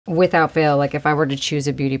Without fail, like if I were to choose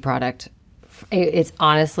a beauty product, it's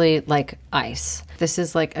honestly like ice. This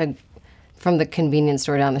is like from the convenience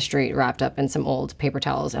store down the street, wrapped up in some old paper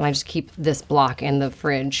towels. And I just keep this block in the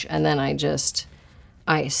fridge and then I just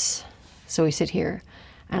ice. So we sit here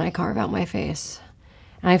and I carve out my face.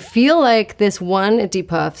 And I feel like this, 1, it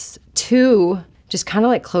depuffs, 2, just kind of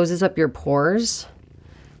like closes up your pores,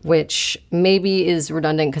 which maybe is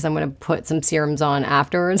redundant because I'm gonna put some serums on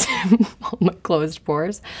afterwards on my closed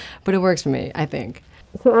pores, but it works for me, I think.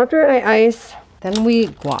 So after I ice, then we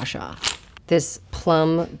gua sha. This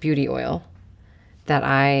plum beauty oil that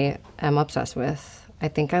I am obsessed with. I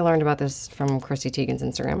think I learned about this from Chrissy Teigen's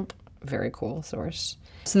Instagram. Very cool source.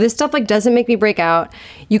 So this stuff like doesn't make me break out.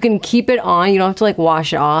 You can keep it on, you don't have to like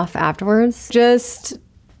wash it off afterwards. Just,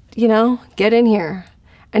 you know, get in here.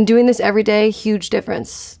 And doing this every day, huge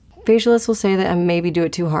difference. Facialists will say that I maybe do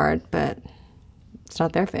it too hard, but it's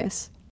not their face.